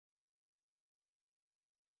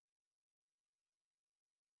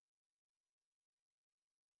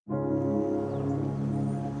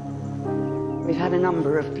We've had a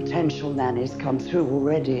number of potential nannies come through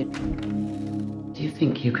already. Do you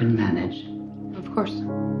think you can manage? Of course.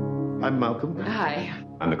 I'm Malcolm. Hi.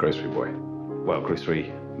 I'm the grocery boy. Well,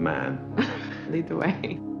 grocery man. Lead the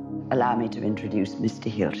way. Allow me to introduce Mr.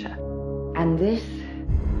 Hilscher. And this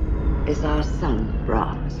is our son,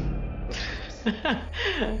 Brahms.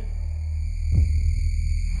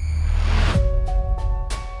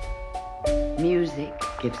 Music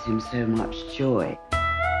gives him so much joy.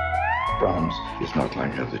 Brahms is not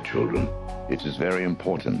like other children. It is very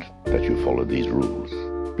important that you follow these rules.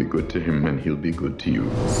 Be good to him and he'll be good to you.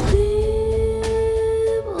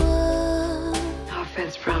 No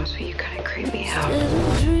offense, Brahms, but you kind of creep me out.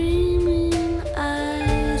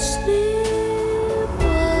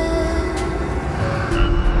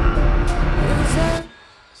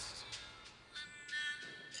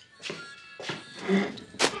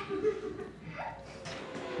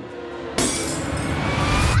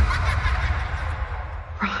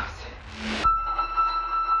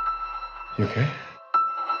 You okay?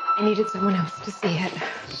 I needed someone else to see it.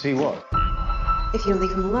 See what? If you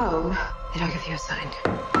leave him alone, then I'll give you a sign.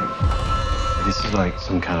 This is like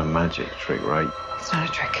some kind of magic trick, right? It's not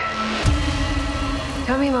a trick.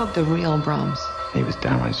 Tell me about the real Brahms. He was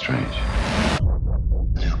downright strange. A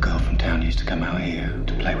little girl from town used to come out here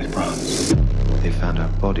to play with Brahms. They found her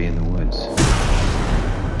body in the woods.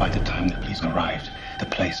 By the time the police arrived, the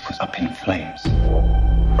place was up in flames.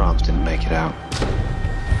 Brahms didn't make it out.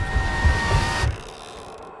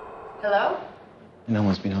 Hello? No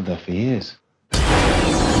one's been out there for years. You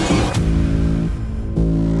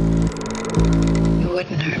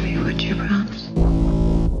wouldn't hurt me, would you, Brahms?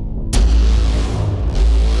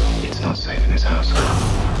 It's not safe in this house.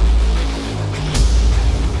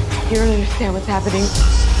 You don't understand what's happening.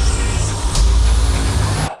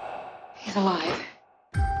 He's alive.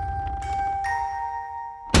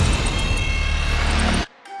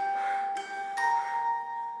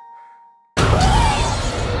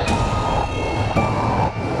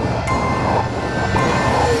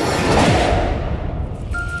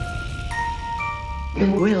 You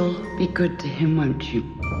will be good to him, won't you?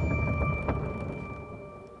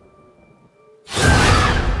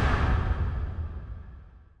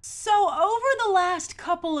 So over the last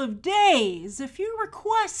couple of days, a few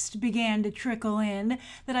requests began to trickle in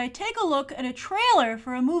that I take a look at a trailer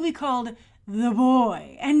for a movie called The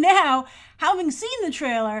Boy. And now, having seen the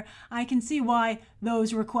trailer, I can see why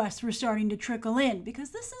those requests were starting to trickle in,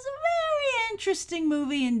 because this is a very interesting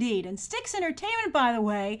movie indeed. And Styx Entertainment, by the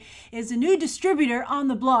way, is a new distributor on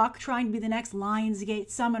the block trying to be the next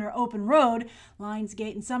Lionsgate, Summit, or Open Road.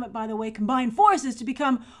 Lionsgate and Summit, by the way, combine forces to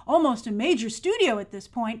become almost a major studio at this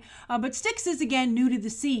point. But Styx is, again, new to the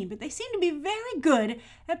scene. But they seem to be very good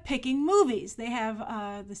at picking movies. They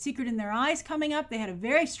have The Secret in Their Eyes coming up. They had a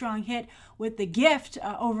very strong hit with The Gift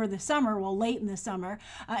over the summer, well, late in the summer.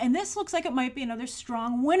 And this looks like it might be another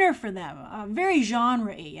strong winner for them. Very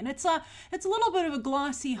genre-y. And it's a little bit of a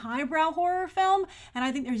glossy, highbrow horror film. And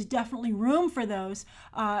I think there's definitely room for those.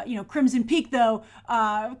 Crimson Peak, though,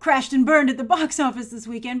 crashed and burned at the box office this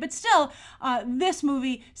weekend. But still, this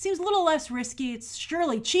movie seems a little less risky. It's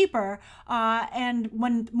surely cheaper. And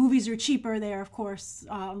when movies are cheaper, they're, of course,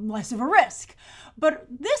 less of a risk. But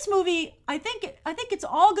this movie, I think it's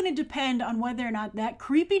all going to depend on whether or not that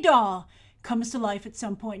creepy doll comes to life at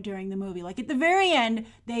some point during the movie. Like at the very end,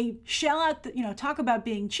 they shell out, talk about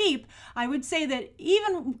being cheap. I would say that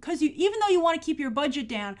even though you want to keep your budget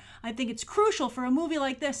down, I think it's crucial for a movie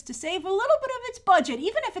like this to save a little bit of its budget,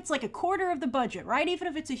 even if it's like a quarter of the budget, right? Even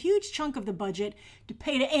if it's a huge chunk of the budget to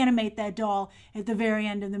pay to animate that doll at the very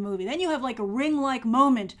end of the movie. Then you have like a Ring-like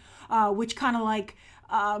moment, which kind of like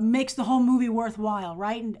makes the whole movie worthwhile,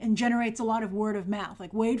 right? And generates a lot of word of mouth.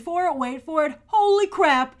 Like, wait for it, holy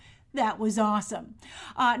crap, that was awesome.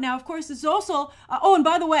 Now, of course, there's also, and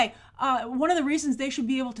by the way, one of the reasons they should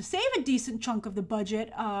be able to save a decent chunk of the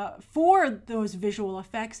budget for those visual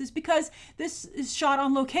effects is because this is shot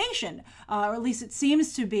on location, or at least it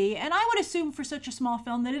seems to be. And I would assume for such a small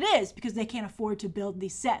film that it is, because they can't afford to build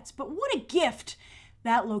these sets. But what a gift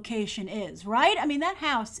that location is, right? I mean, that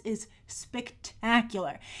house is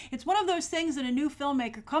spectacular. It's one of those things that a new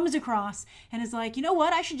filmmaker comes across and is like, you know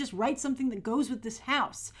what, I should just write something that goes with this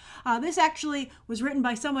house. This actually was written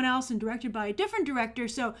by someone else and directed by a different director,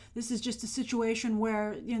 so this is just a situation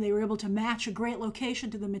where they were able to match a great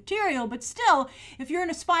location to the material. But still, if you're an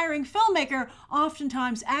aspiring filmmaker,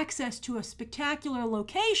 oftentimes access to a spectacular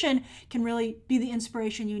location can really be the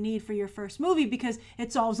inspiration you need for your first movie, because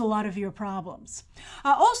it solves a lot of your problems.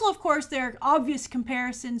 Also, of course, there are obvious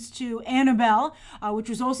comparisons to Annabelle, which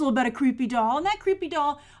was also about a creepy doll. And that creepy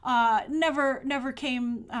doll never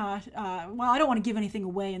came, well, I don't want to give anything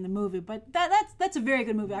away in the movie, but that's a very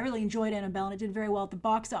good movie. I really enjoyed Annabelle, and it did very well at the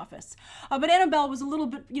box office. But Annabelle was a little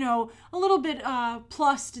bit,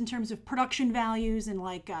 plussed in terms of production values, and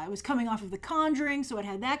it was coming off of The Conjuring, so it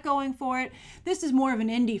had that going for it. This is more of an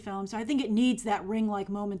indie film, so I think it needs that ring-like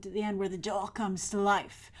moment at the end where the doll comes to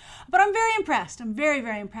life. But I'm very impressed. I'm very,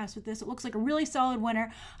 very impressed with this. It looks like a really solid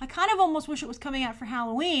winner. I kind of almost wish it was coming out for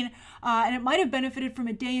Halloween, and it might have benefited from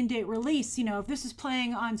a day-and-date release. If this is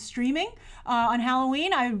playing on streaming on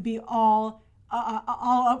Halloween, I would be all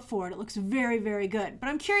up for it. It looks very, very good. But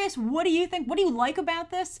I'm curious, what do you think? What do you like about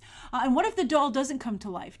this? And what if the doll doesn't come to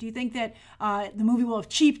life? Do you think that the movie will have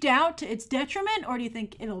cheaped out to its detriment, or do you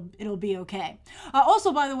think it'll be okay?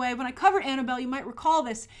 Also, by the way, when I covered Annabelle, you might recall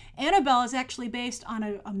this. Annabelle is actually based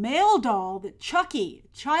on a male doll that Chucky,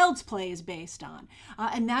 Child's Play, is based on.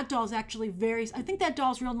 And that doll's actually I think that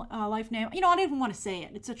doll's real life name, I don't even want to say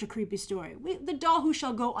it. It's such a creepy story. The doll who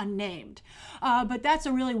shall go unnamed. But that's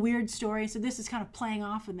a really weird story, so this is kind of playing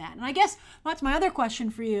off of that. And I guess that's my other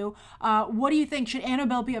question for you. What do you think? Should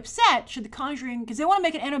Annabelle be upset? Should The Conjuring, because they want to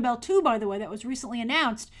make an Annabelle 2, by the way, that was recently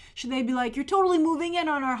announced. Should they be like, you're totally moving in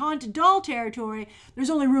on our haunted doll territory?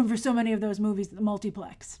 There's only room for so many of those movies at the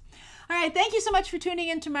multiplex. All right, thank you so much for tuning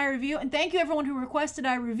into my review, and thank you everyone who requested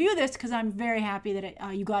I review this, because I'm very happy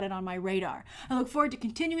that you got it on my radar. I look forward to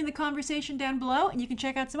continuing the conversation down below, and you can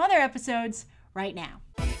check out some other episodes right now.